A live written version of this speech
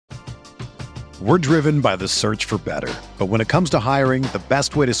We're driven by the search for better. But when it comes to hiring, the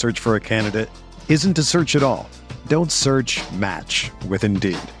best way to search for a candidate isn't to search at all. Don't search, match with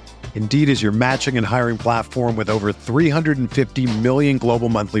Indeed. Indeed is your matching and hiring platform with over 350 million global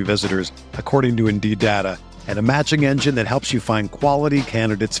monthly visitors, according to Indeed data, and a matching engine that helps you find quality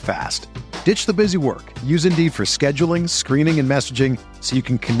candidates fast. Ditch the busy work. Use Indeed for scheduling, screening, and messaging so you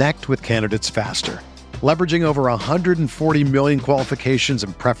can connect with candidates faster. Leveraging over 140 million qualifications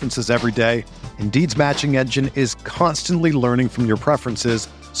and preferences every day, Indeed's matching engine is constantly learning from your preferences,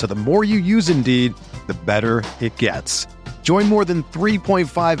 so the more you use Indeed, the better it gets. Join more than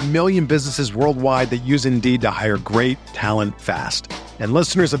 3.5 million businesses worldwide that use Indeed to hire great talent fast. And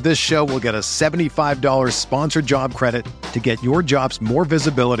listeners of this show will get a $75 sponsored job credit to get your jobs more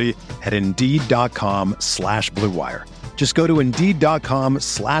visibility at Indeed.com/Blue Wire. Just go to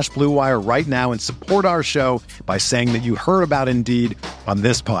Indeed.com/Blue Wire right now and support our show by saying that you heard about Indeed on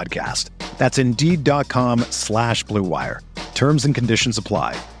this podcast. That's Indeed.com/Blue Wire. Terms and conditions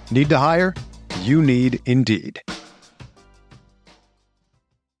apply. Need to hire? You need Indeed.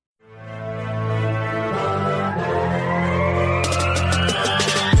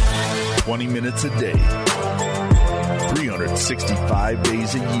 20 minutes a day, 365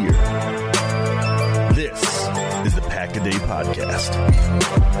 days a year. This is the Pack-A-Day Podcast.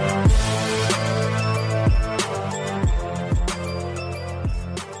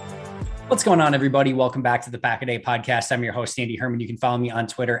 What's going on, everybody? Welcome back to the Pack-A-Day Podcast. I'm your host, Andy Herman. You can follow me on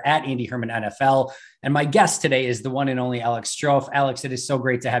Twitter at Andy Herman NFL. And my guest today is the one and only Alex Strouf. Alex, it is so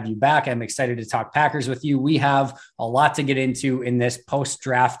great to have you back. I'm excited to talk Packers with you. We have a lot to get into in this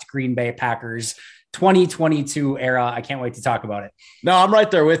post-draft Green Bay Packers 2022 era. I can't wait to talk about it. No, I'm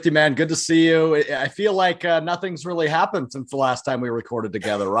right there with you, man. Good to see you. I feel like nothing's really happened since the last time we recorded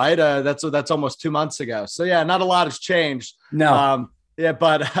together, right? That's almost 2 months ago. So yeah, not a lot has changed. No. Yeah,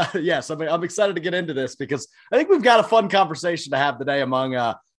 but yes, I'm excited to get into this because I think we've got a fun conversation to have today among,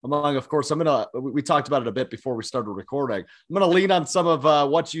 of course, we talked about it a bit before we started recording. I'm going to lean on some of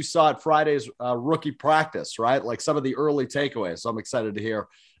what you saw at Friday's rookie practice, right? Like some of the early takeaways. So I'm excited to hear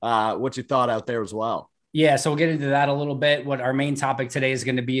what you thought out there as well. Yeah, so we'll get into that a little bit. What our main topic today is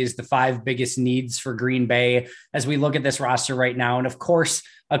going to be is the 5 biggest needs for Green Bay as we look at this roster right now. And of course,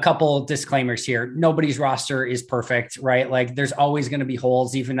 a couple disclaimers here. Nobody's roster is perfect, right? Like there's always going to be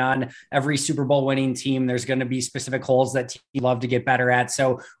holes, even on every Super Bowl winning team. There's going to be specific holes that teams love to get better at.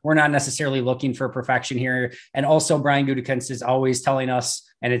 So we're not necessarily looking for perfection here. And also Brian Gutekunst is always telling us,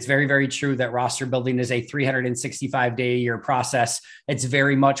 and it's very, very true, that roster building is a 365-day-a-year process. It's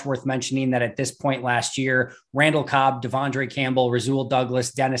very much worth mentioning that at this point last year, Randall Cobb, Devondre Campbell, Rasul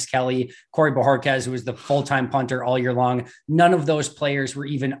Douglas, Dennis Kelly, Corey Bojorquez, who was the full-time punter all year long, none of those players were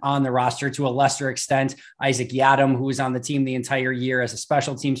even on the roster. To a lesser extent, Isaac Yiadom, who was on the team the entire year as a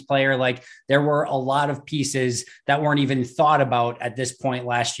special teams player. Like there were a lot of pieces that weren't even thought about at this point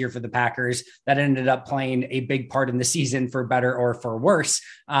last year for the Packers that ended up playing a big part in the season for better or for worse.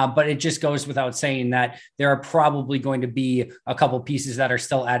 But it just goes without saying that there are probably going to be a couple pieces that are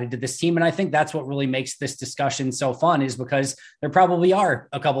still added to this team. And I think that's what really makes this discussion so fun, is because there probably are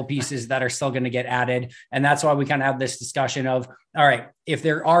a couple pieces that are still going to get added. And that's why we kind of have this discussion of, all right, if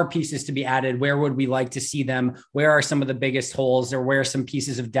there are pieces to be added, where would we like to see them? Where are some of the biggest holes, or where are some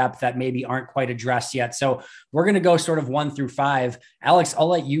pieces of depth that maybe aren't quite addressed yet? So we're going to go sort of 1 through 5. Alex, I'll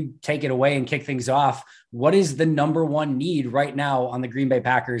let you take it away and kick things off. What is the number one need right now on the Green Bay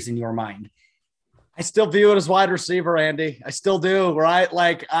Packers in your mind? I still view it as wide receiver, Andy. I still do, right?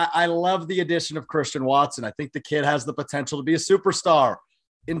 Like I love the addition of Christian Watson. I think the kid has the potential to be a superstar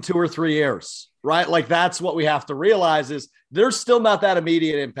in 2 or 3 years, right? Like that's what we have to realize is there's still not that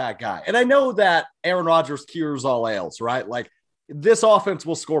immediate impact guy. And I know that Aaron Rodgers cures all ails, right? Like this offense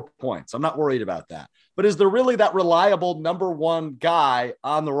will score points. I'm not worried about that. But is there really that reliable number one guy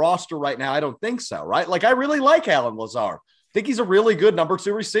on the roster right now? I don't think so, right? Like I really like Allen Lazard. I think he's a really good number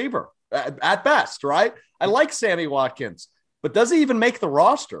 2 receiver at best, right? I like Sammy Watkins, but does he even make the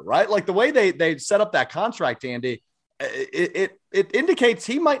roster, right? Like the way they set up that contract, Andy, it indicates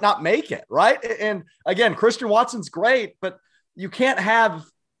he might not make it, right? And again, Christian Watson's great, but you can't have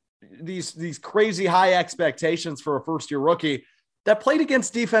these crazy high expectations for a first-year rookie that played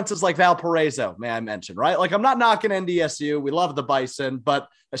against defenses like Valparaiso, may I mention, right? Like I'm not knocking NDSU. We love the Bison, but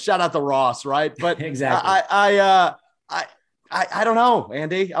a shout out to Ross, right? But exactly. I don't know,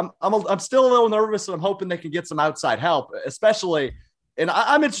 Andy. I'm still a little nervous, and I'm hoping they can get some outside help, especially. And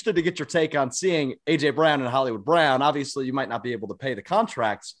I'm interested to get your take on seeing AJ Brown and Hollywood Brown. Obviously, you might not be able to pay the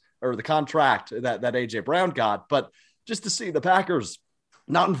contract that AJ Brown got, but just to see the Packers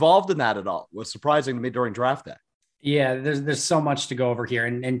not involved in that at all was surprising to me during draft day. Yeah, there's so much to go over here,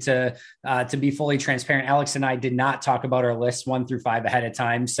 and to be fully transparent, Alex and I did not talk about our list 1 through 5 ahead of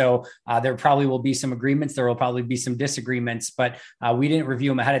time, so there probably will be some agreements, there will probably be some disagreements, but we didn't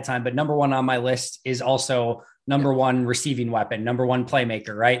review them ahead of time. But number one on my list is also number one receiving weapon, number one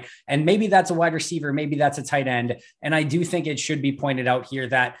playmaker, right? And maybe that's a wide receiver, maybe that's a tight end, and I do think it should be pointed out here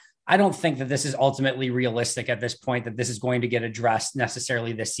that I don't think that this is ultimately realistic at this point, that this is going to get addressed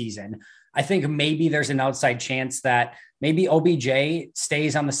necessarily this season. I think maybe there's an outside chance that maybe OBJ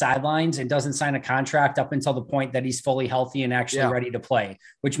stays on the sidelines and doesn't sign a contract up until the point that he's fully healthy and actually ready to play,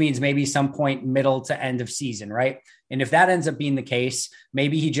 which means maybe some point middle to end of season, right? And if that ends up being the case,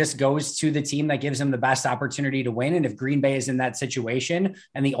 maybe he just goes to the team that gives him the best opportunity to win. And if Green Bay is in that situation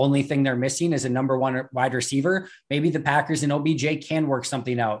and the only thing they're missing is a number one wide receiver, maybe the Packers and OBJ can work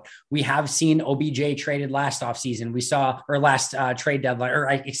something out. We have seen OBJ traded last offseason. We saw, or last trade deadline,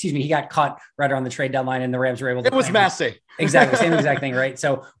 or he got cut right around the trade deadline and the Rams were able to. It was messy. Exactly. Same exact thing, right?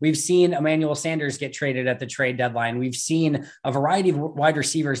 So we've seen Emmanuel Sanders get traded at the trade deadline. We've seen a variety of wide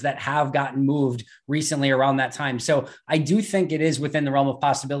receivers that have gotten moved recently around that time. So I do think it is within the realm of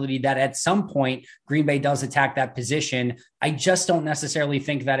possibility that at some point Green Bay does attack that position. I just don't necessarily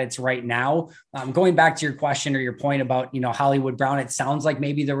think that it's right now. Going back to your question or your point about, Hollywood Brown, it sounds like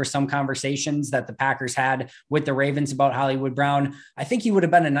maybe there were some conversations that the Packers had with the Ravens about Hollywood Brown. I think he would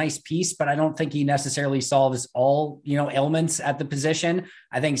have been a nice piece, but I don't think he necessarily solves all, ailments at the position.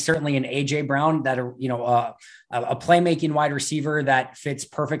 I think certainly an AJ Brown that, a playmaking wide receiver that fits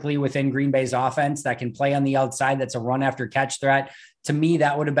perfectly within Green Bay's offense, that can play on the outside, that's a run after catch threat. To me,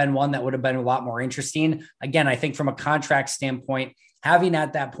 that would have been one that would have been a lot more interesting. Again, I think from a contract standpoint, having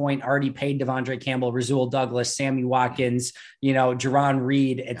at that point already paid Devondre Campbell, Rasul Douglas, Sammy Watkins, Jerron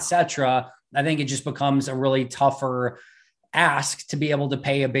Reed, etc., I think it just becomes a really tougher ask to be able to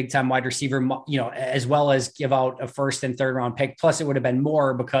pay a big time wide receiver, as well as give out a first and third round pick. Plus it would have been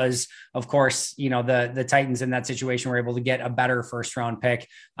more because of course, the Titans in that situation were able to get a better first round pick,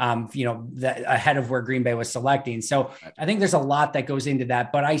 ahead of where Green Bay was selecting. So I think there's a lot that goes into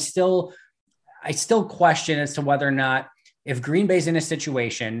that, but I still question as to whether or not, if Green Bay's in a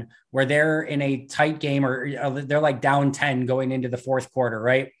situation where they're in a tight game or they're like down 10 going into the fourth quarter,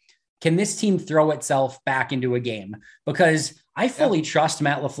 right? Can this team throw itself back into a game? Because I fully trust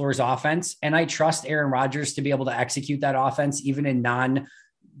Matt LaFleur's offense, and I trust Aaron Rodgers to be able to execute that offense even in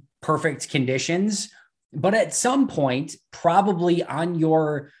non-perfect conditions. But at some point, probably on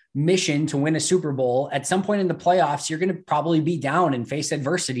your mission to win a Super Bowl, at some point in the playoffs, you're going to probably be down and face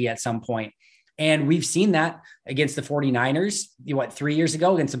adversity at some point. And we've seen that against the 49ers, 3 years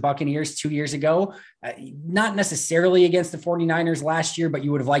ago, against the Buccaneers 2 years ago, not necessarily against the 49ers last year, but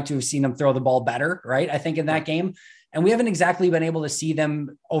you would have liked to have seen them throw the ball better, right? I think in that game. And we haven't exactly been able to see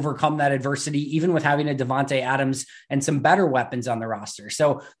them overcome that adversity, even with having a Davante Adams and some better weapons on the roster.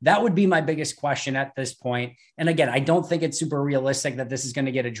 So that would be my biggest question at this point. And again, I don't think it's super realistic that this is going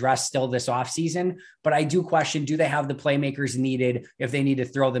to get addressed still this offseason, but I do question, do they have the playmakers needed if they need to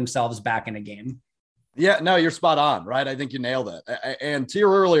throw themselves back in a game? Yeah, no, you're spot on, right? I think you nailed it. And to your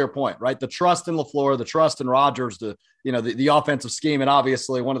earlier point, right? The trust in LaFleur, the trust in Rodgers, the offensive scheme, and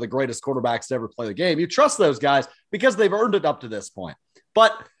obviously one of the greatest quarterbacks to ever play the game. You trust those guys because they've earned it up to this point.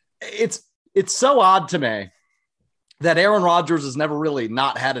 But it's so odd to me that Aaron Rodgers has never really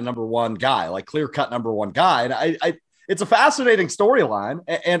not had a number one guy, like clear-cut number one guy. And it's a fascinating storyline.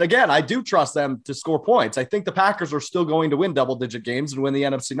 And again, I do trust them to score points. I think the Packers are still going to win double-digit games and win the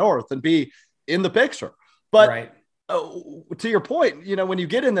NFC North and be in the picture. But right. To your point, when you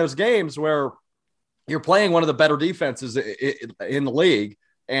get in those games where you're playing one of the better defenses in the league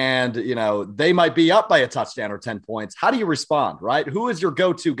and, they might be up by a touchdown or 10 points, how do you respond, right? Who is your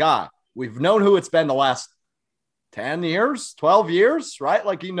go-to guy? We've known who it's been the last 10 years, 12 years, right?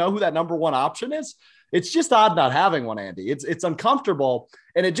 Like, who that number one option is. It's just odd not having one, Andy. It's uncomfortable,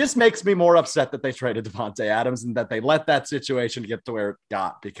 and it just makes me more upset that they traded Davante Adams and that they let that situation get to where it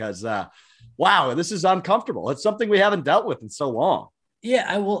got because, wow, this is uncomfortable. It's something we haven't dealt with in so long. Yeah,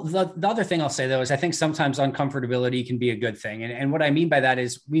 I will. The other thing I'll say, though, is I think sometimes uncomfortability can be a good thing. And what I mean by that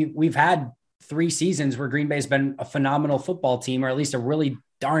is we've had 3 seasons where Green Bay's been a phenomenal football team, or at least a really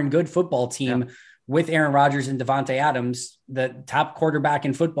darn good football team with Aaron Rodgers and Davante Adams, the top quarterback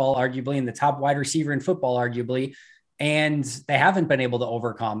in football, arguably, and the top wide receiver in football, arguably. and they haven't been able to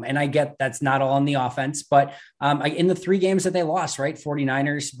overcome. And I get that's not all on the offense, but in the 3 games that they lost, right?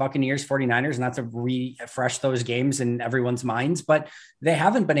 49ers, Buccaneers, 49ers, not to refresh those games in everyone's minds, but they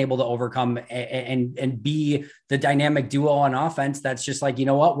haven't been able to overcome and be the dynamic duo on offense. That's just like, you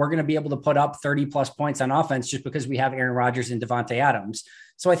know what, we're going to be able to put up 30 plus points on offense just because we have Aaron Rodgers and Davante Adams.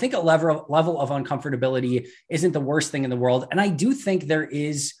 So I think a level of uncomfortability isn't the worst thing in the world. And I do think there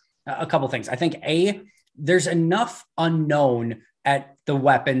is a couple things. I think there's enough unknown at the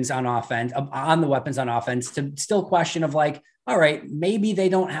weapons on offense, to still question of like, all right, maybe they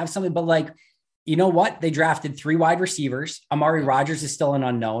don't have something, but like, you know what? They drafted 3 wide receivers. Amari Rodgers is still an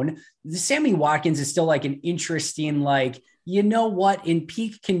unknown. Sammy Watkins is still like an interesting, like, you know what, in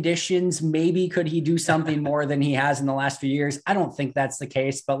peak conditions, maybe could he do something more than he has in the last few years? I don't think that's the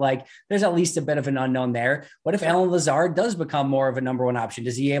case, but like, there's at least a bit of an unknown there. What if Allen Lazard does become more of a number 1 option?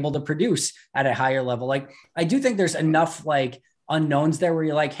 Is he able to produce at a higher level? Like, I do think there's enough like unknowns there where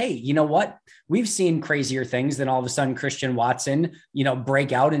you're like, hey, you know what? We've seen crazier things than all of a sudden Christian Watson,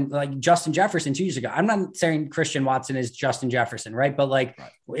 break out, and like Justin Jefferson 2 years ago. I'm not saying Christian Watson is Justin Jefferson, right? But like,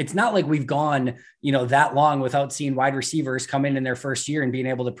 It's not like we've gone, that long without seeing wide receivers come in their first year and being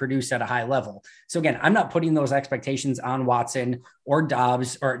able to produce at a high level. So again, I'm not putting those expectations on Watson or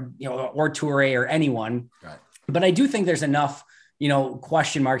Dobbs or Toure or anyone, but I do think there's enough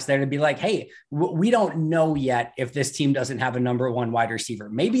question marks there to be like, hey, we don't know yet if this team doesn't have a number 1 wide receiver.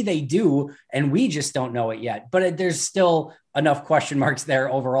 Maybe they do, and we just don't know it yet. But there's still enough question marks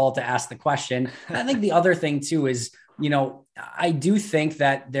there overall to ask the question. And I think the other thing too is, I do think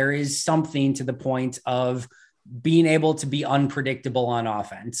that there is something to the point of being able to be unpredictable on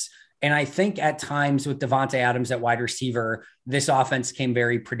offense. And I think at times with Davante Adams at wide receiver, this offense came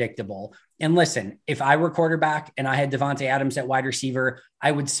very predictable. And listen, if I were quarterback and I had Davante Adams at wide receiver,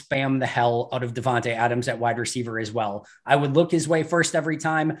 I would spam the hell out of Davante Adams at wide receiver as well. I would look his way first every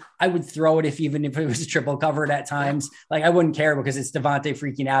time. I would throw it even if it was triple covered at times. Like, I wouldn't care because it's Davante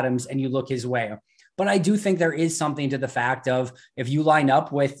freaking Adams and you look his way. But I do think there is something to the fact of if you line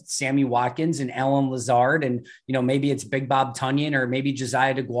up with Sammy Watkins and Allen Lazard and, maybe it's Big Bob Tunyon or maybe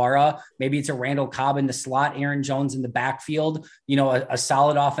Josiah DeGuara, maybe it's a Randall Cobb in the slot, Aaron Jones in the backfield, a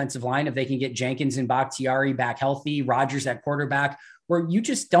solid offensive line. If they can get Jenkins and Bakhtiari back healthy, Rodgers at quarterback, where you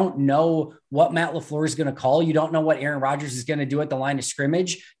just don't know what Matt LaFleur is going to call. You don't know what Aaron Rodgers is going to do at the line of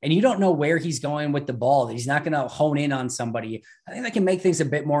scrimmage, and you don't know where he's going with the ball. He's not going to hone in on somebody. I think that can make things a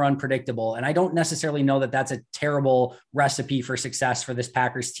bit more unpredictable. And I don't necessarily know that that's a terrible recipe for success for this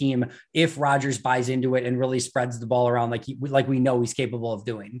Packers team if Rodgers buys into it and really spreads the ball around like we know he's capable of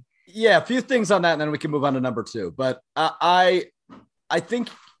doing. Yeah, a few things on that, and then we can move on to number 2. But I think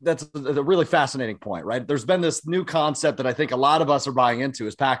that's a really fascinating point, right? There's been this new concept that I think a lot of us are buying into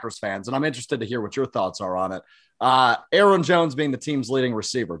as Packers fans, and I'm interested to hear what your thoughts are on it. Aaron Jones being the team's leading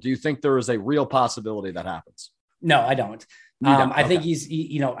receiver. Do you think there is a real possibility that happens? No, I don't. I think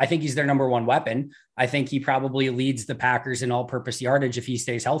I think he's their number 1 weapon. I think he probably leads the Packers in all-purpose yardage if he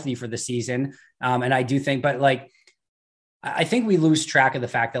stays healthy for the season. And I do think, I think we lose track of the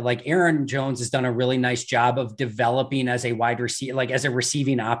fact that Aaron Jones has done a really nice job of developing as a wide receiver, as a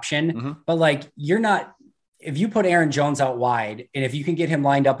receiving option. Mm-hmm. But if you put Aaron Jones out wide and if you can get him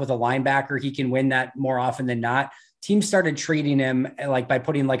lined up with a linebacker, he can win that more often than not. Teams started treating him by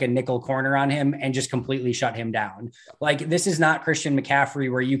putting a nickel corner on him and just completely shut him down. This is not Christian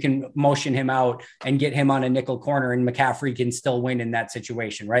McCaffrey where you can motion him out and get him on a nickel corner and McCaffrey can still win in that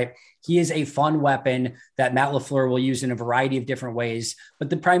situation, right? He is a fun weapon that Matt LaFleur will use in a variety of different ways.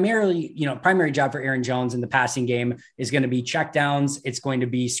 But the primary job for Aaron Jones in the passing game is going to be checkdowns. It's going to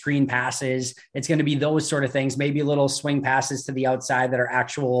be screen passes. It's going to be those sort of things, maybe little swing passes to the outside that are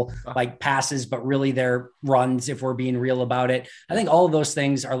actual passes, but really they're runs if we're being real about it. I think all of those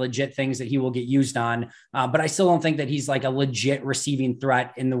things are legit things that he will get used on. But I still don't think that he's a legit receiving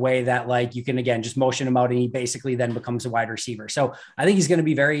threat in the way that you can, again, just motion him out and he basically then becomes a wide receiver. So I think he's going to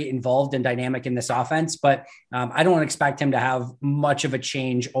be very involved and dynamic in this offense, but I don't expect him to have much of a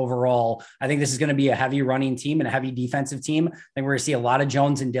change overall. I think this is going to be a heavy running team and a heavy defensive team. I think we're going to see a lot of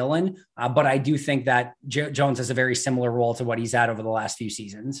Jones and Dillon, but I do think that Jones has a very similar role to what he's had over the last few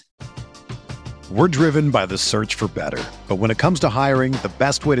seasons. We're driven by the search for better, but when it comes to hiring, the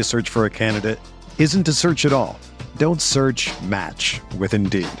best way to search for a candidate isn't to search at all. Don't search, match with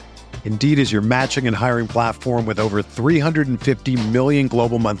Indeed. Indeed is your matching and hiring platform with over 350 million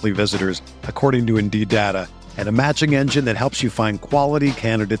global monthly visitors, according to Indeed data, and a matching engine that helps you find quality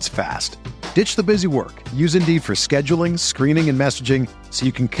candidates fast. Ditch the busy work. Use Indeed for scheduling, screening, and messaging so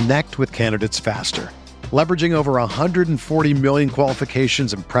you can connect with candidates faster. Leveraging over 140 million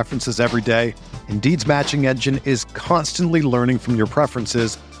qualifications and preferences every day, Indeed's matching engine is constantly learning from your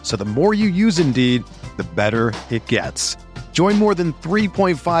preferences, so the more you use Indeed, the better it gets. Join more than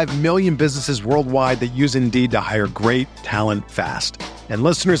 3.5 million businesses worldwide that use Indeed to hire great talent fast. And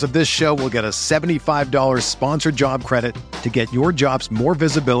listeners of this show will get a $75 sponsored job credit to get your jobs more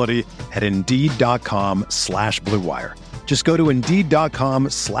visibility at Indeed.com/Blue Wire. Just go to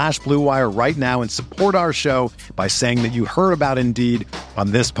Indeed.com/Blue Wire right now and support our show by saying that you heard about Indeed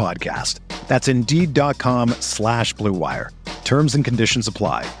on this podcast. That's Indeed.com/Blue Wire. Terms and conditions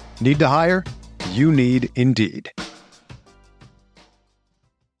apply. Need to hire? You need Indeed.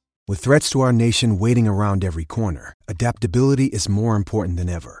 With threats to our nation waiting around every corner, adaptability is more important than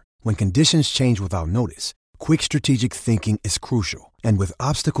ever. When conditions change without notice, quick strategic thinking is crucial. And with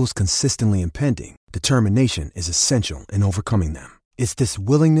obstacles consistently impending, determination is essential in overcoming them. It's this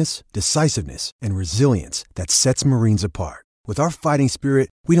willingness, decisiveness, and resilience that sets Marines apart. With our fighting spirit,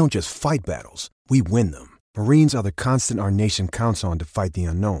 we don't just fight battles, we win them. Marines are the constant our nation counts on to fight the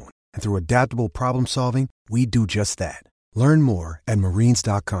unknown. And through adaptable problem solving, we do just that. Learn more at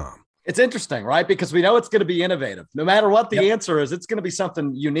Marines.com. It's interesting, right? Because we know it's going to be innovative. No matter what the answer is, it's going to be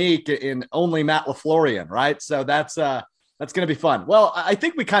something unique in only Matt LaFleurian, right? So that's going to be fun. Well, I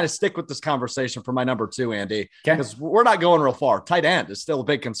think we kind of stick with this conversation for my number 2, Andy, because we're not going real far. Tight end is still a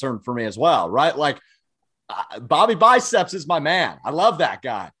big concern for me as well, right? Like Bobby Biceps is my man. I love that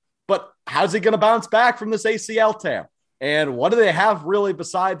guy. But how's he going to bounce back from this ACL tear? And what do they have really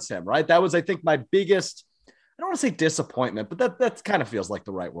besides him, right? That was, I think, my biggest, I don't want to say disappointment, but that kind of feels like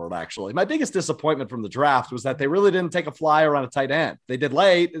the right word, actually. My biggest disappointment from the draft was that they really didn't take a flyer on a tight end. They did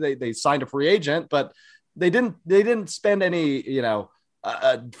late. They signed a free agent, but they didn't spend any,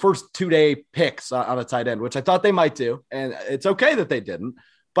 first 2-day picks on a tight end, which I thought they might do. And it's okay that they didn't.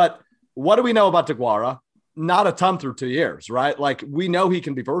 But what do we know about DeGuara? Not a ton through 2 years, right? Like, we know he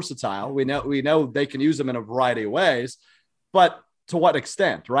can be versatile. We know they can use him in a variety of ways, but to what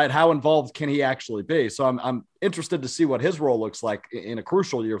extent, right? How involved can he actually be? So I'm interested to see what his role looks like in a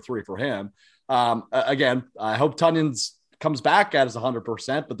crucial year 3 for him. Again, I hope Tonyan's comes back at his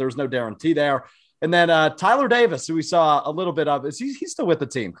 100%, but there's no guarantee there. And then Tyler Davis, who we saw a little bit of, he's still with the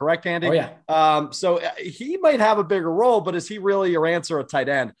team, correct, Andy? Oh, yeah. So he might have a bigger role, but is he really your answer at tight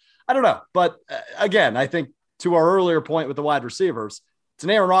end? I don't know. But again, I think to our earlier point with the wide receivers, it's an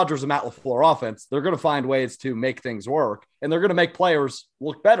Aaron Rodgers and Matt LaFleur offense. They're going to find ways to make things work, and they're going to make players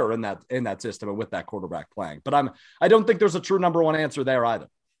look better in that system and with that quarterback playing. But I don't think there's a true number 1 answer there either.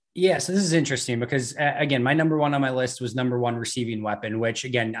 Yeah, so this is interesting because, again, my number 1 on my list was number 1 receiving weapon, which,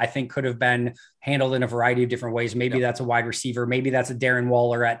 again, I think could have been handled in a variety of different ways. Maybe that's a wide receiver. Maybe that's a Darren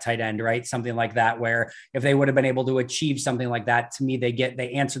Waller at tight end, right? Something like that, where if they would have been able to achieve something like that, to me,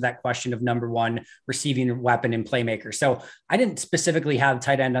 they answer that question of number 1 receiving weapon and playmaker. So I didn't specifically have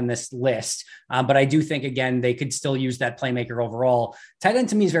tight end on this list, but I do think, again, they could still use that playmaker overall. Tight end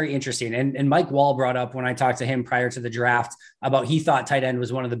to me is very interesting. And Mike Wall brought up when I talked to him prior to the draft about he thought tight end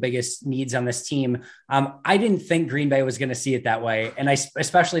was one of the biggest needs on this team. I didn't think Green Bay was going to see it that way. And I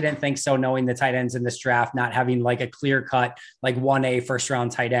especially didn't think so, knowing the tight ends in this draft, not having like a clear cut, like 1A first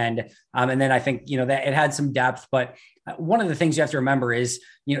round tight end. And then I think, that it had some depth, but one of the things you have to remember is,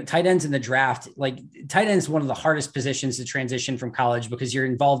 tight ends in the draft, like tight ends, one of the hardest positions to transition from college because you're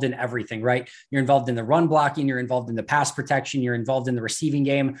involved in everything, right? You're involved in the run blocking, you're involved in the pass protection, you're involved in the receiving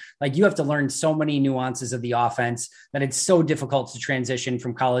game. Like, you have to learn so many nuances of the offense that it's so difficult to transition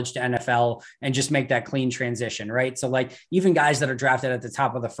from college to NFL and just make that clean transition, right? So like, even guys that are drafted at the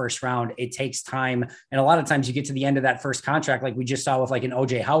top of the first round, it takes time. And a lot of times you get to the end of that first contract, like we just saw with like an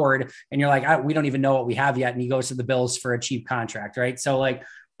OJ Howard, and you're like, we don't even know what we have yet. And he goes to the Bills for a cheap contract, right? So like,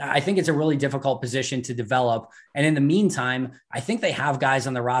 I think it's a really difficult position to develop. And in the meantime, I think they have guys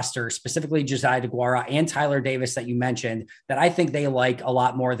on the roster, specifically Josiah DeGuara and Tyler Davis that you mentioned, that I think they like a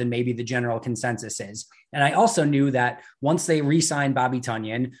lot more than maybe the general consensus is. And I also knew that once they re-signed Bobby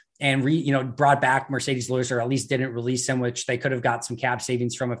Tonyan and brought back Mercedes Lewis, or at least didn't release him, which they could have got some cap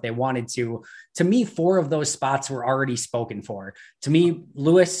savings from if they wanted to me, 4 of those spots were already spoken for. To me,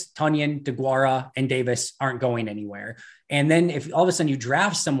 Lewis, Tonyan, DeGuara, and Davis aren't going anywhere. And then if all of a sudden you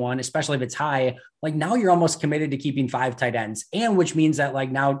draft someone, especially if it's high, like now you're almost committed to keeping 5 tight ends. And which means that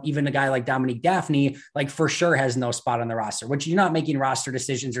like now even a guy like Dominique Dafney, like for sure has no spot on the roster, which you're not making roster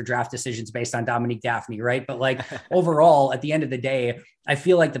decisions or draft decisions based on Dominique Dafney, right? But like overall, at the end of the day, I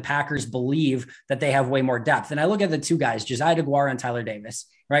feel like the Packers believe that they have way more depth. And I look at the 2 guys, Josiah DeGuara and Tyler Davis,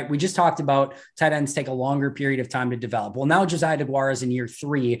 right? We just talked about tight ends take a longer period of time to develop. Well, now Josiah DeGuara is in year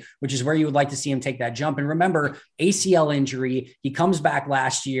 3, which is where you would like to see him take that jump. And remember, ACL injury, he comes back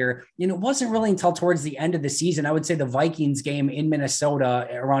last year. It wasn't really until tell towards the end of the season, I would say the Vikings game in Minnesota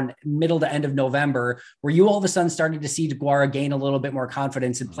around middle to end of November, where you all of a sudden started to see DeGuara gain a little bit more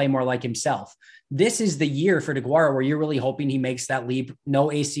confidence and play more like himself. This is the year for DeGuara where you're really hoping he makes that leap. No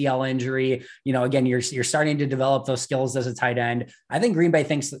ACL injury. Again, you're starting to develop those skills as a tight end. I think Green Bay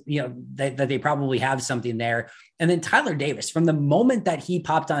thinks, that they probably have something there. And then Tyler Davis, from the moment that he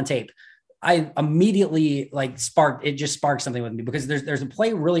popped on tape, I immediately sparked something with me, because there's a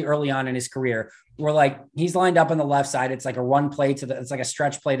play really early on in his career where he's lined up on the left side. It's like a run play it's like a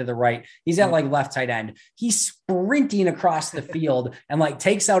stretch play to the right. He's at left tight end. He's sprinting across the field and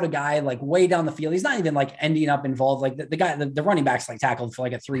takes out a guy way down the field. He's not even ending up involved. The guy, the running back's tackled for a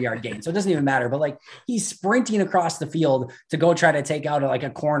 3-yard gain. So it doesn't even matter, but he's sprinting across the field to go try to take out a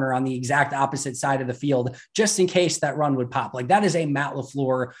corner on the exact opposite side of the field, just in case that run would pop. That is a Matt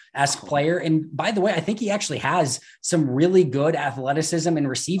LaFleur-esque player. And by the way, I think he actually has some really good athleticism and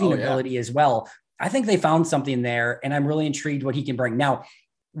receiving ability as well. I think they found something there, and I'm really intrigued what he can bring. Now,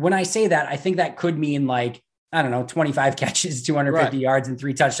 when I say that, I think that could mean 25 catches, 250 yards and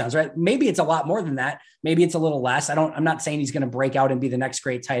 3 touchdowns, right? Maybe it's a lot more than that. Maybe it's a little less. I'm not saying he's going to break out and be the next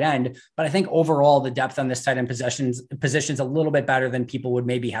great tight end, but I think overall the depth on this tight end position's a little bit better than people would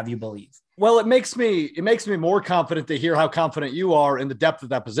maybe have you believe. Well, it makes me more confident to hear how confident you are in the depth of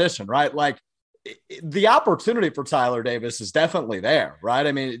that position, right? The opportunity for Tyler Davis is definitely there, right?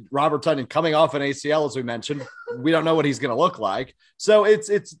 I mean, Robert Tonyan coming off an ACL, as we mentioned, we don't know what he's going to look like. So it's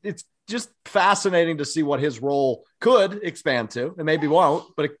just fascinating to see what his role could expand to, and maybe won't,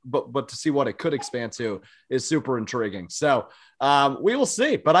 but to see what it could expand to is super intriguing. So we will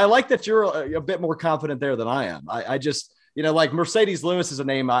see, but I like that you're a bit more confident there than I am. I just, Mercedes Lewis is a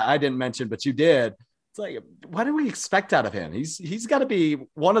name I didn't mention, but you did. It's what do we expect out of him? He's got to be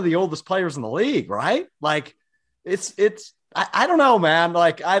one of the oldest players in the league, right? I don't know, man.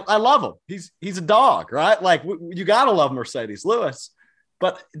 I love him. He's a dog, right? You got to love Mercedes Lewis,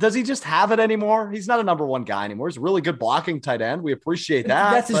 but does he just have it anymore? He's not a number one guy anymore. He's a really good blocking tight end. We appreciate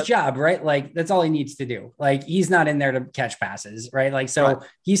that. That's his job, right? That's all he needs to do. He's not in there to catch passes, right? Right.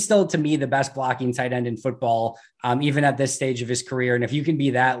 He's still, to me, the best blocking tight end in football, even at this stage of his career. And if you can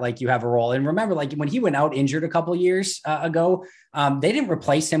be that, you have a role. And remember, when he went out injured a couple years ago, they didn't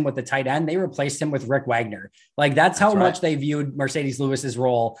replace him with the tight end. They replaced him with Rick Wagner. That's how much they viewed Mercedes Lewis's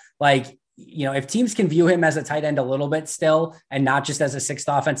role. If teams can view him as a tight end a little bit still, and not just as a sixth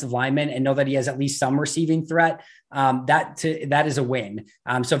offensive lineman, and know that he has at least some receiving threat, that is a win.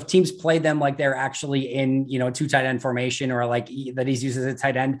 So if teams play them like they're actually in, 2 tight end formation, or that he's used as a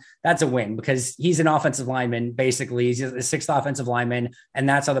tight end, that's a win, because he's an offensive lineman. Basically, he's a sixth offensive lineman, and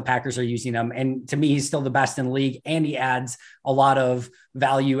that's how the Packers are using him. And to me, he's still the best in the league, and he adds a lot of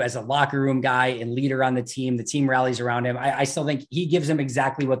value as a locker room guy and leader on the team. The team rallies around him. I still think he gives them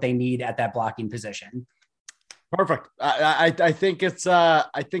exactly what they need at that blocking position. Perfect. I think it's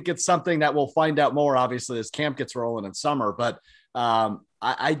something that we'll find out more, obviously, as camp gets rolling in summer. But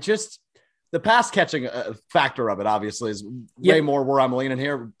I just, the pass catching factor of it, obviously, is way more where I'm leaning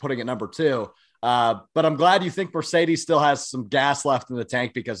here, putting it number 2. But I'm glad you think Mercedes still has some gas left in the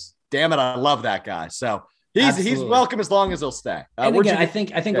tank, because damn it, I love that guy. So he's welcome as long as he'll stay. And again, I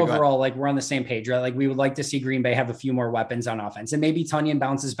think overall, we're on the same page, right? We would like to see Green Bay have a few more weapons on offense, and maybe Tonyan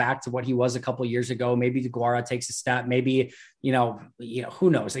bounces back to what he was a couple of years ago. Maybe DeGuara takes a step. Maybe, who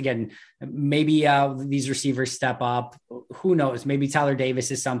knows? Again, maybe these receivers step up. Who knows? Maybe Tyler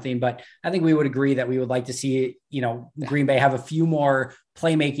Davis is something, but I think we would agree that we would like to see, Green Bay have a few more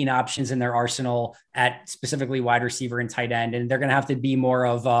playmaking options in their arsenal at specifically wide receiver and tight end. And they're going to have to be more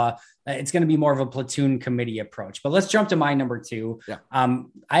of it's going to be more of a platoon committee approach. But let's jump to my number 2. Yeah.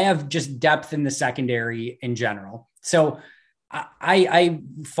 I have just depth in the secondary in general. So I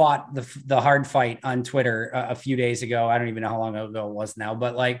fought the hard fight on Twitter a few days ago. I don't even know how long ago it was now,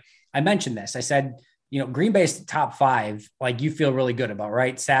 but I mentioned this. I said, Green Bay's top 5, you feel really good about,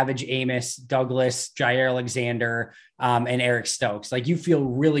 right? Savage, Amos, Douglas, Jair Alexander, and Eric Stokes. You feel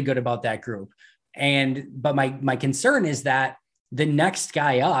really good about that group. But my concern is that the next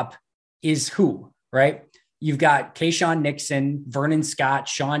guy up is who, right? You've got Kayshawn Nixon, Vernon Scott,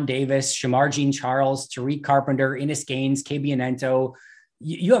 Sean Davis, Shamar Jean-Charles, Tariq Carpenter, Innis Gaines, KB Anento.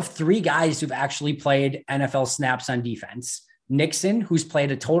 You have 3 guys who've actually played NFL snaps on defense. Nixon, who's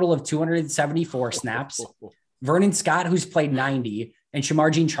played a total of 274 snaps, Vernon Scott, who's played 90, and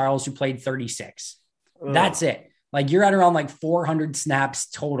Shamar Jean-Charles, who played 36. That's it. You're at around 400 snaps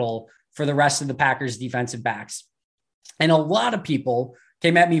total for the rest of the Packers defensive backs. And a lot of people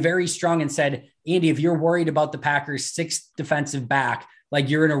came at me very strong and said, Andy, if you're worried about the Packers' 6th defensive back like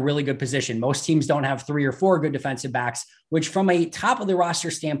you're in a really good position. Most teams don't have 3 or 4 good defensive backs, which from a top of the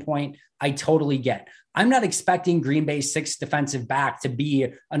roster standpoint, I totally get. I'm not expecting Green Bay's 6th defensive back to be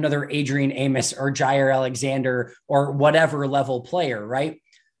another Adrian Amos or Jair Alexander or whatever level player, right?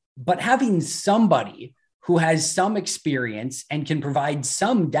 But having somebody who has some experience and can provide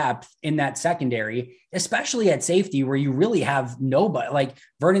some depth in that secondary, especially at safety where you really have nobody like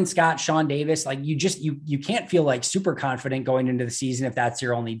Vernon Scott, Sean Davis, like you can't feel like super confident going into the season if that's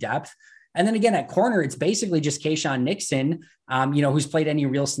your only depth. And then again, at corner, it's basically just Kayshawn Nixon, who's played any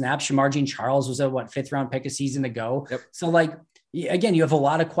real snaps. Shemar Jean-Charles was a 5th round pick a season ago. Yep. So like, again, you have a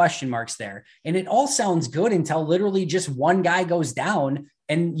lot of question marks there, and it all sounds good until literally just one guy goes down.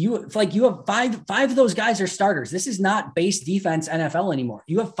 And you have five of those guys are starters. This is not base defense NFL anymore.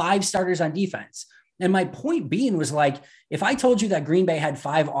 You have 5 starters on defense. And my point being was like, if I told you that Green Bay had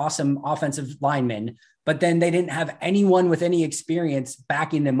 5 awesome offensive linemen, but then they didn't have anyone with any experience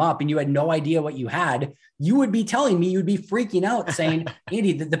backing them up and you had no idea what you had, you would be telling me, you'd be freaking out saying,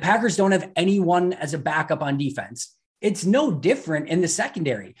 Andy, the Packers don't have anyone as a backup on defense. It's no different in the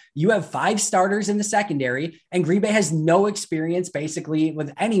secondary. You have 5 starters in the secondary and Green Bay has no experience basically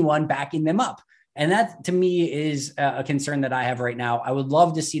with anyone backing them up. And that to me is a concern that I have right now. I would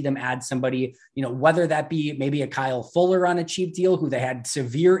love to see them add somebody, whether that be maybe a Kyle Fuller on a cheap deal, who they had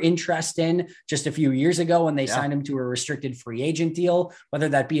severe interest in just a few years ago when they signed him to a restricted free agent deal, whether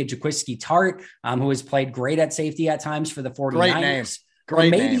that be a Jaquiski Tartt, who has played great at safety at times for the 49ers.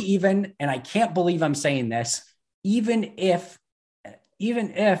 Great name. Even, and I can't believe I'm saying this, even if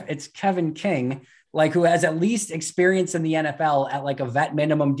it's Kevin King, like who has at least experience in the NFL at like a vet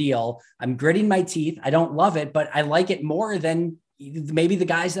minimum deal, I'm gritting my teeth. I don't love it, but I like it more than maybe the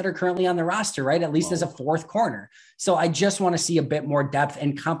guys that are currently on the roster, right? At least as a 4th corner. So I just want to see a bit more depth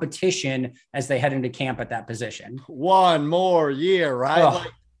and competition as they head into camp at that position. One more year, right?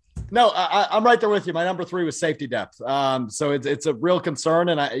 No, I'm right there with you. My number 3 was safety depth. So it's a real concern,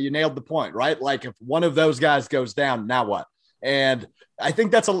 and you nailed the point, right? Like if one of those guys goes down, now what? And I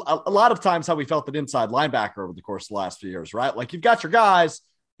think that's a lot of times how we felt at inside linebacker over the course of the last few years, right? Like you've got your guys,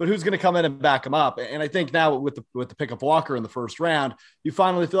 but who's going to come in and back them up? And I think now with the pick of Walker in the 1st round, you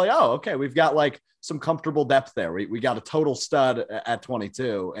finally feel like, oh, okay, we've got like some comfortable depth there. We got a total stud at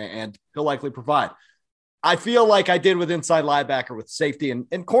 22, and he'll likely provide. I feel like I did with inside linebacker, with safety and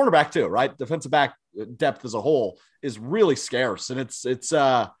cornerback too, right? Defensive back depth as a whole is really scarce, and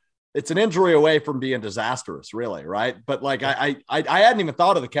it's an injury away from being disastrous, really, right? But like I hadn't even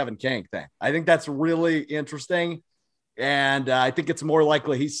thought of the Kevin King thing. I think that's really interesting, and I think it's more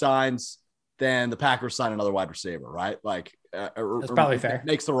likely he signs than the Packers sign another wide receiver, right? Like that's probably fair.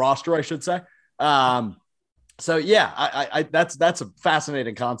 Makes the roster, I should say. So yeah, I that's a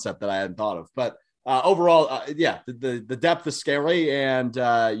fascinating concept that I hadn't thought of, but. Overall, the depth is scary, and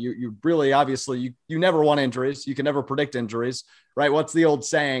you really obviously you never want injuries. You can never predict injuries, right? What's the old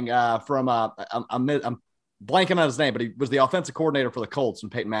saying from I'm blanking on his name, but he was the offensive coordinator for the Colts when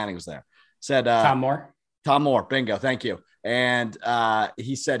Peyton Manning was there. Said Tom Moore. Tom Moore, bingo, thank you. And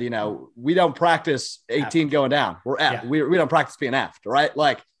he said, we don't practice 18 going down. We don't practice being effed, right?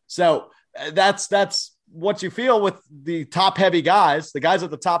 Like so that's. What you feel with the top heavy guys, the guys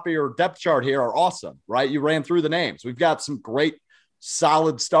at the top of your depth chart here are awesome, right? You ran through the names. We've got some great,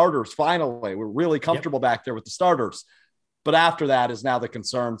 solid starters. Finally, we're really comfortable back there with the starters. But after that is now the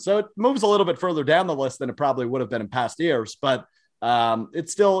concern. So it moves a little bit further down the list than it probably would have been in past years, but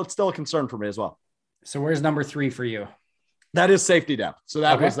it's still a concern for me as well. So where's number 3 for you? That is safety depth. So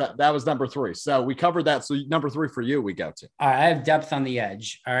that was number 3. So we covered that. So number 3 for you, we go to. I have depth on the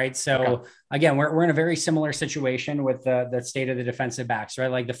edge. All right. So again, we're in a very similar situation with the state of the defensive backs,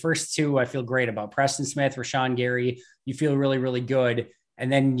 right? Like the first 2, I feel great about Preston Smith, Rashawn Gary. You feel really, really good. And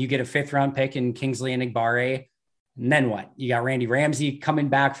then you get a 5th round pick in Kingsley Enagbare. And then what? You got Randy Ramsey coming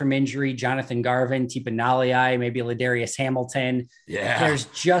back from injury, Jonathan Garvin, Tipa Naliai, maybe Ladarius Hamilton. Yeah. There's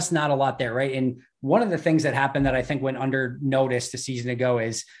just not a lot there, right? And one of the things that happened that I think went under noticed a season ago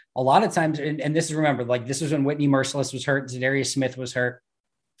is a lot of times, and this is remembered, like this was when Whitney Merciless was hurt, Zadarius Smith was hurt.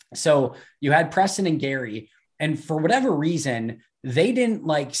 So you had Preston and Gary, and for whatever reason, they didn't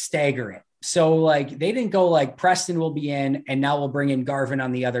like stagger it. So like they didn't go like Preston will be in, and now we'll bring in Garvin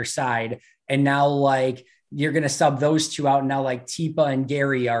on the other side. And now like you're going to sub those 2 out. And now like Tipa and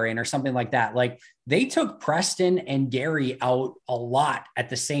Gary are in or something like that. Like they took Preston and Gary out a lot at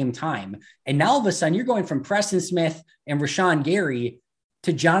the same time. And now all of a sudden you're going from Preston Smith and Rashawn Gary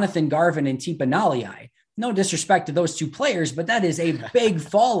to Jonathan Garvin and Tipa Naliai. No disrespect to those 2 players, but that is a big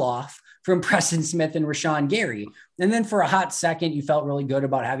fall off from Preston Smith and Rashawn Gary. And then for a hot second, you felt really good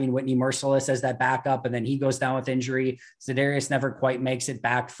about having Whitney Mercilus as that backup. And then he goes down with injury. Za'Darius never quite makes it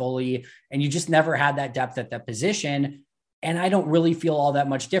back fully. And you just never had that depth at that position. And I don't really feel all that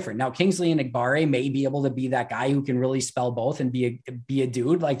much different. Now, Kingsley Enagbare may be able to be that guy who can really spell both and be a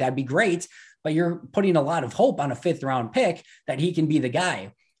dude. Like, that'd be great. But you're putting a lot of hope on a 5th round pick that he can be the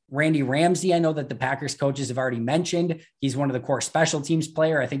guy. Randy Ramsey, I know that the Packers coaches have already mentioned. He's one of the core special teams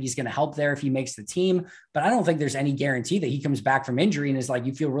player. I think he's going to help there if he makes the team, but I don't think there's any guarantee that he comes back from injury and is like,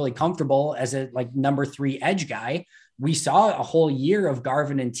 you feel really comfortable as a like number 3 edge guy. We saw a whole year of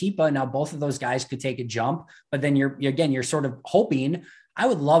Garvin and Tipa. Now both of those guys could take a jump, but then you're sort of hoping. I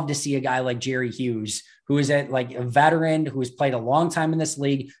would love to see a guy like Jerry Hughes, who is a veteran, who has played a long time in this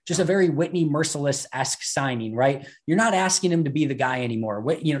league, just a very Whitney Mercilus-esque signing, right? You're not asking him to be the guy anymore.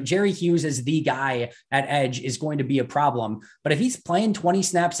 Jerry Hughes as the guy at edge is going to be a problem. But if he's playing 20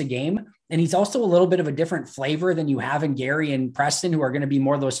 snaps a game, and he's also a little bit of a different flavor than you have in Gary and Preston, who are going to be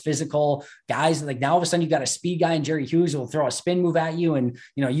more of those physical guys. Like now all of a sudden you've got a speed guy in Jerry Hughes who will throw a spin move at you and,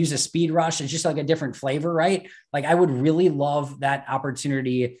 use a speed rush. It's just like a different flavor, right? Like I would really love that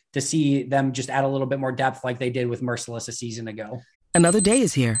opportunity to see them just add a little bit more depth like they did with Mercilus a season ago. Another day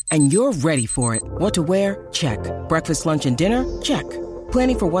is here and you're ready for it. What to wear? Check. Breakfast, lunch, and dinner? Check.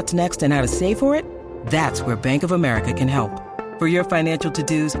 Planning for what's next and how to save for it? That's where Bank of America can help. For your financial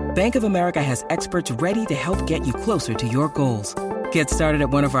to-dos, Bank of America has experts ready to help get you closer to your goals. Get started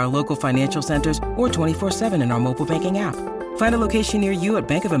at one of our local financial centers or 24/7 in our mobile banking app. Find a location near you at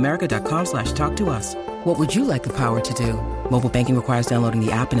bankofamerica.com/talktous. What would you like the power to do? Mobile banking requires downloading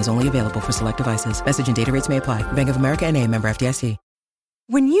the app and is only available for select devices. Message and data rates may apply. Bank of America NA, member FDIC.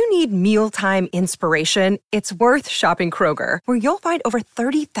 When you need mealtime inspiration, it's worth shopping Kroger, where you'll find over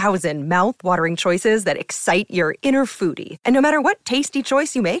 30,000 mouth-watering choices that excite your inner foodie. And no matter what tasty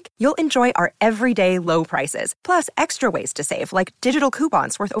choice you make, you'll enjoy our everyday low prices, plus extra ways to save, like digital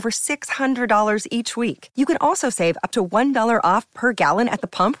coupons worth over $600 each week. You can also save up to $1 off per gallon at the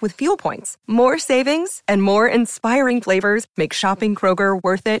pump with fuel points. More savings and more inspiring flavors make shopping Kroger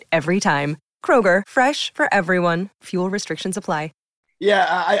worth it every time. Kroger, fresh for everyone. Fuel restrictions apply. Yeah,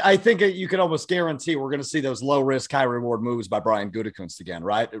 I think you can almost guarantee we're going to see those low-risk, high-reward moves by Brian Gutekunst again,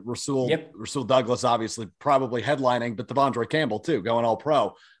 right? Rasul Douglas obviously probably headlining, but Devondre Campbell too, going all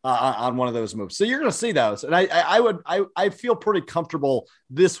pro on one of those moves. So you're going to see those. And I feel pretty comfortable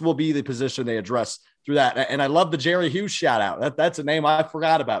this will be the position they address through that. And I love the Jerry Hughes shout out. That's a name I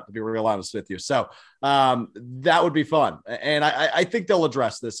forgot about, to be real honest with you. So that would be fun. And I think they'll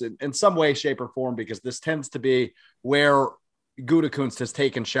address this in some way, shape, or form, because this tends to be where Gutekunst has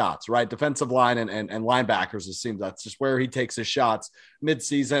taken shots, right? Defensive line and linebackers, it seems that's just where he takes his shots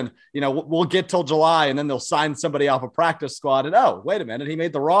midseason. We'll get till July and then they'll sign somebody off a practice squad and, oh, wait a minute, he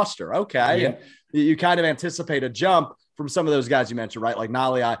made the roster. Okay. Yeah. And you kind of anticipate a jump from some of those guys you mentioned, right? Like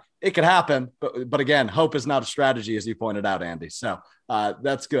Nalia. It could happen, but again, hope is not a strategy, as you pointed out, Andy. So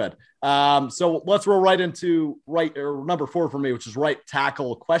that's good. So let's roll right into number 4 for me, which is right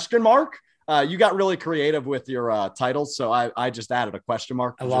tackle question mark. You got really creative with your titles, so I just added a question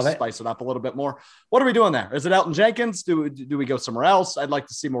mark to just spice it up a little bit more. What are we doing there? Is it Elton Jenkins? Do we go somewhere else? I'd like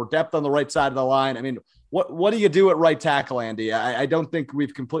to see more depth on the right side of the line. I mean, what do you do at right tackle, Andy? I don't think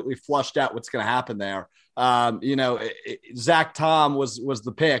we've completely flushed out what's going to happen there. Zach Tom was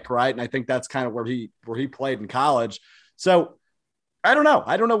the pick, right? And I think that's kind of where he played in college. So I don't know.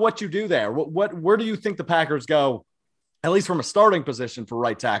 I don't know what you do there. Where do you think the Packers go? At least from a starting position for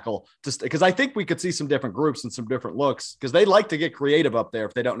right tackle, just because I think we could see some different groups and some different looks, because they like to get creative up there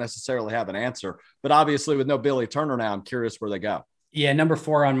if they don't necessarily have an answer. But obviously with no Billy Turner now, I'm curious where they go. Yeah, number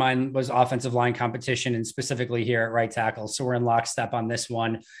 4 on mine was offensive line competition, and specifically here at right tackle. So we're in lockstep on this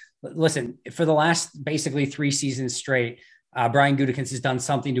one. Listen, for the last basically 3 seasons straight, Brian Gutekunst has done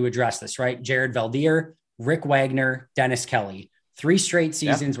something to address this, right? Jared Valdir, Rick Wagner, Dennis Kelly, 3 straight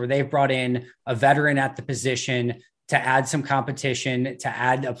seasons where they've brought in a veteran at the position to add some competition, to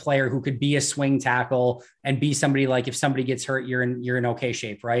add a player who could be a swing tackle and be somebody like, if somebody gets hurt, you're in okay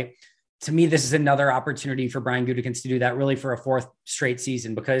shape, right? To me, this is another opportunity for Brian Gutekunst to do that, really for a 4th straight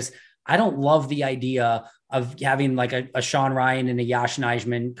season, because I don't love the idea of having like a Sean Ryan and a Yosh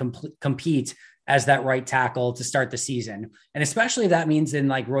Nijman compete as that right tackle to start the season. And especially if that means then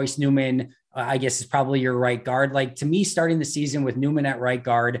like Royce Newman, I guess is probably your right guard. Like to me, starting the season with Newman at right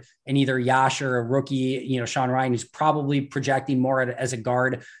guard and either Yosh or a rookie, Sean Ryan, who's probably projecting more as a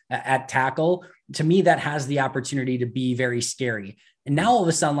guard at tackle. To me, that has the opportunity to be very scary. And now all of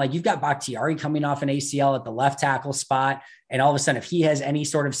a sudden, like you've got Bakhtiari coming off an ACL at the left tackle spot. And all of a sudden, if he has any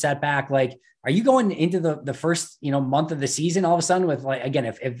sort of setback, like, are you going into the first, month of the season all of a sudden with like, again,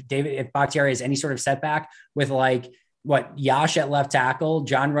 if Bakhtiari has any sort of setback with like Yash at left tackle,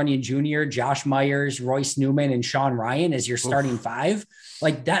 John Runyon Jr., Josh Myers, Royce Newman, and Sean Ryan as your starting five,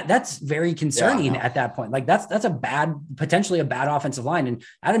 like that's very concerning at that point. Like that's potentially a bad offensive line. And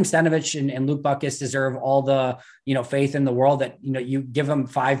Adam Stenavich and Luke Butkus deserve all the, faith in the world that, you give them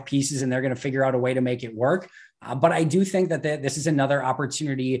 5 pieces and they're going to figure out a way to make it work. But I do think that this is another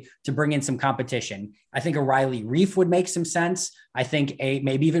opportunity to bring in some competition. I think a Riley Reiff would make some sense. I think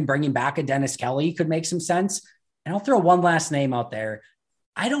maybe even bringing back a Dennis Kelly could make some sense. And I'll throw one last name out there.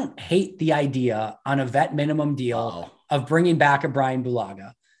 I don't hate the idea on a vet minimum deal of bringing back a Brian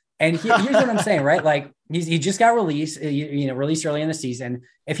Bulaga. And here's what I'm saying, right? Like he just got released, released early in the season.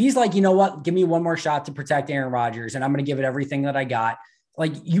 If he's like, you know what, give me one more shot to protect Aaron Rodgers and I'm going to give it everything that I got.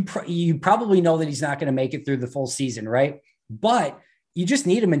 Like you probably know that he's not going to make it through the full season, right? But you just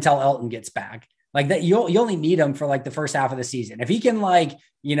need him until Elton gets back. Like that, you only need him for like the first half of the season. If he can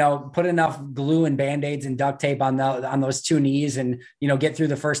put enough glue and Band-Aids and duct tape on those 2 knees and, get through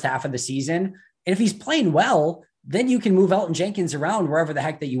the first half of the season. And if he's playing well, then you can move Elton Jenkins around wherever the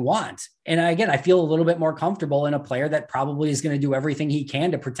heck that you want. And again, I feel a little bit more comfortable in a player that probably is going to do everything he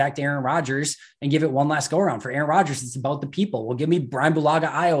can to protect Aaron Rodgers and give it one last go around. For Aaron Rodgers, it's about the people. Well, give me Brian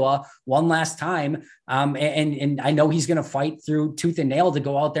Bulaga, Iowa one last time. And I know he's going to fight through tooth and nail to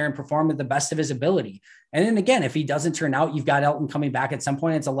go out there and perform at the best of his ability. And then again, if he doesn't turn out, you've got Elton coming back at some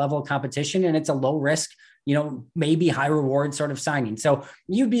point. It's a level of competition and it's a low risk, maybe high reward sort of signing. So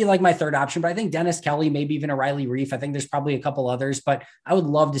you'd be like my third option, but I think Dennis Kelly, maybe even a Riley Reiff. I think there's probably a couple others, but I would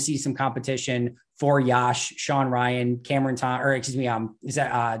love to see some competition for Yash, Sean Ryan, Cameron Tom, or excuse me,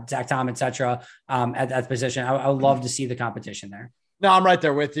 Zach Tom, et cetera, at that position. I would love to see the competition there. No, I'm right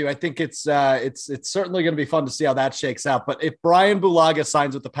there with you. I think it's certainly going to be fun to see how that shakes out. But if Brian Bulaga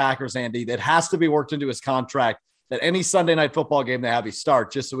signs with the Packers, Andy, that has to be worked into his contract that any Sunday night football game they have, he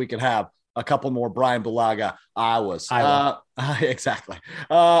start just so we can have a couple more Brian Bulaga Iowas. Exactly.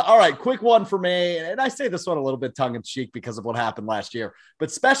 All right. Quick one for me. And I say this one a little bit tongue in cheek because of what happened last year, but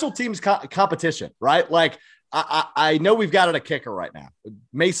special teams competition, right? Like I know we've got it a kicker right now.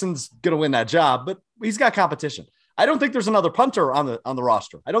 Mason's going to win that job, but he's got competition. I don't think there's another punter on the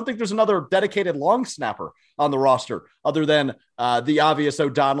roster. I don't think there's another dedicated long snapper on the roster other than the obvious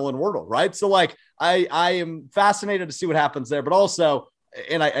O'Donnell and Wordle, right? So like I am fascinated to see what happens there, but also,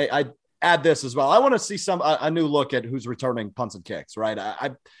 and I add this as well. I want to see a new look at who's returning punts and kicks, right?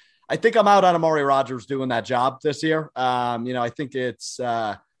 I think I'm out on Amari Rodgers doing that job this year. I think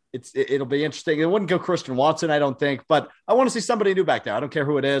it'll be interesting. It wouldn't go Christian Watson, I don't think, but I want to see somebody new back there. I don't care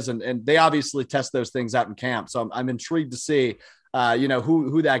who it is. And they obviously test those things out in camp. So I'm intrigued to see,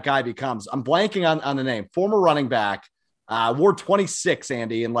 who that guy becomes. I'm blanking on the name. Former running back, wore 26,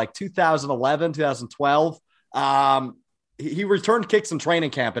 Andy, in like 2011, 2012. He returned kicks in training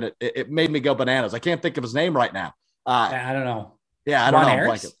camp, and it made me go bananas. I can't think of his name right now. I don't know. Yeah, I don't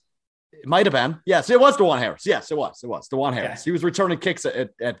know. It might have been. Yes, it was DeJuan Harris. Yes, it was. DeJuan Harris. He was returning kicks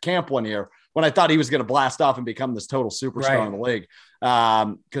at camp one year when I thought he was going to blast off and become this total superstar in the league.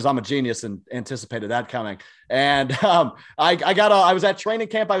 Because I'm a genius and anticipated that coming. And I was at training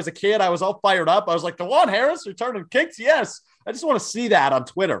camp. I was a kid. I was all fired up. I was like, DeJuan Harris returning kicks? Yes. I just want to see that on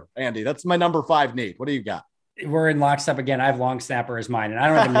Twitter, Andy. That's my number 5 need. What do you got? We're in lockstep again. I have long snapper as mine, and I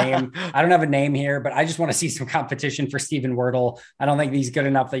don't have a name. I don't have a name here, but I just want to see some competition for Stephen Wordle. I don't think he's good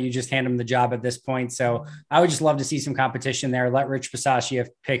enough that you just hand him the job at this point. So I would just love to see some competition there. Let Rich Bisaccia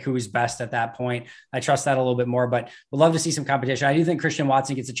pick who's best at that point. I trust that a little bit more, but would love to see some competition. I do think Christian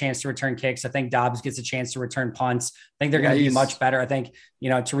Watson gets a chance to return kicks. I think Dobbs gets a chance to return punts. I think they're going to be much better. I think,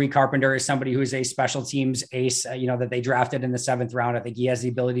 Tariq Carpenter is somebody who's a special teams ace, that they drafted in the 7th round. I think he has the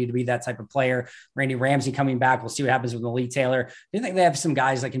ability to be that type of player. Randy Ramsey coming back. We'll see what happens with Malik Taylor. I think they have some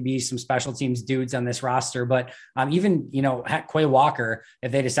guys that can be some special teams dudes on this roster, but even, Quay Walker,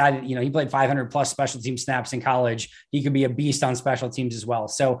 if they decided, he played 500 plus special team snaps in college, he could be a beast on special teams as well.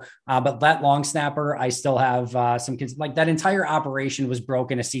 So, but that long snapper, I still have some kids like that entire operation was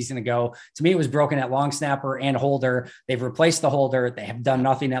broken a season ago. To me, it was broken at long snapper and holder. They've replaced the holder. They have done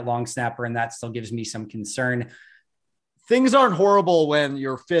nothing at long snapper, and that still gives me some concern. Things aren't horrible when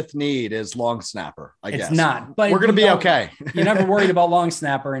your 5th need is long snapper. I guess it's not, but we're going to be okay. You're never worried about long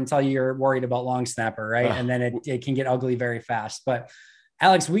snapper until you're worried about long snapper, right? And then it can get ugly very fast. But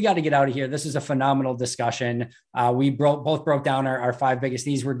Alex, we got to get out of here. This is a phenomenal discussion. We both broke down our 5 biggest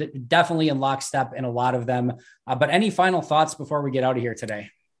needs. We're definitely in lockstep in a lot of them. But any final thoughts before we get out of here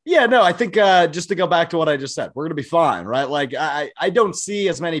today? Yeah, no, I think just to go back to what I just said, we're going to be fine, right? Like, I don't see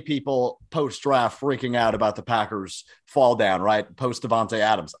as many people post-draft freaking out about the Packers fall down, right? Post Davante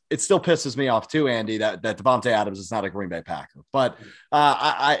Adams. It still pisses me off too, Andy, that Davante Adams is not a Green Bay Packer. But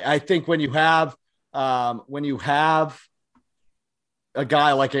I think when you have a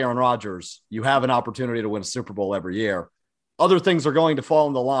guy like Aaron Rodgers, you have an opportunity to win a Super Bowl every year. Other things are going to fall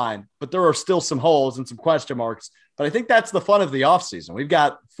in the line, but there are still some holes and some question marks. But I think that's the fun of the offseason. We've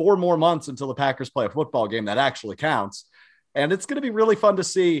got 4 more months until the Packers play a football game that actually counts. And it's going to be really fun to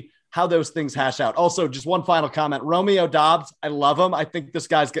see how those things hash out. Also, just one final comment. Romeo Doubs, I love him. I think this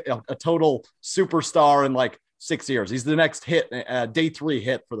guy's a total superstar in like 6 years. He's the next hit, day 3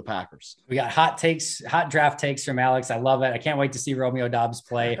 hit for the Packers. We got hot draft takes from Alex. I love it. I can't wait to see Romeo Doubs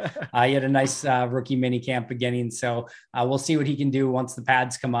play. He had a nice rookie mini camp beginning. So we'll see what he can do once the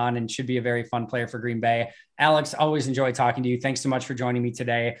pads come on, and should be a very fun player for Green Bay. Alex, always enjoy talking to you. Thanks so much for joining me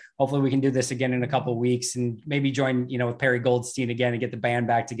today. Hopefully we can do this again in a couple of weeks and maybe join, with Perry Goldstein again and get the band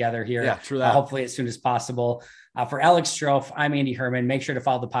back together here. Yeah, true that. Hopefully as soon as possible. For Alex Strofe, I'm Andy Herman. Make sure to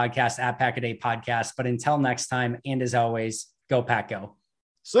follow the podcast at Pack-A-Day Podcast. But until next time, and as always, go Pack Go.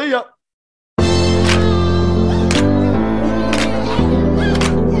 See ya.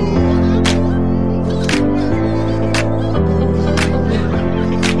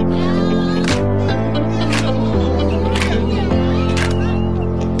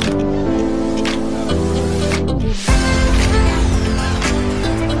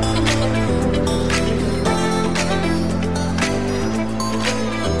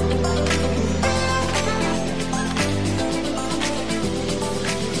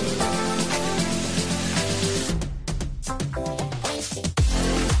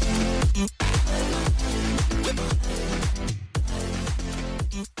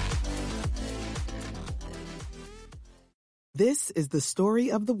 This is the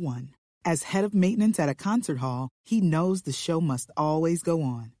story of the one. As head of maintenance at a concert hall, he knows the show must always go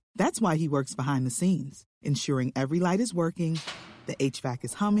on. That's why he works behind the scenes, ensuring every light is working, the HVAC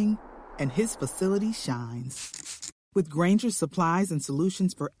is humming, and his facility shines. With Grainger's supplies and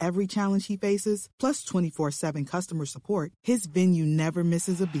solutions for every challenge he faces, plus 24/7 customer support, his venue never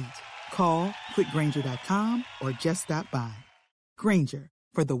misses a beat. Call quickgrainger.com or just stop by. Grainger,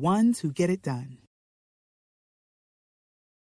 for the ones who get it done.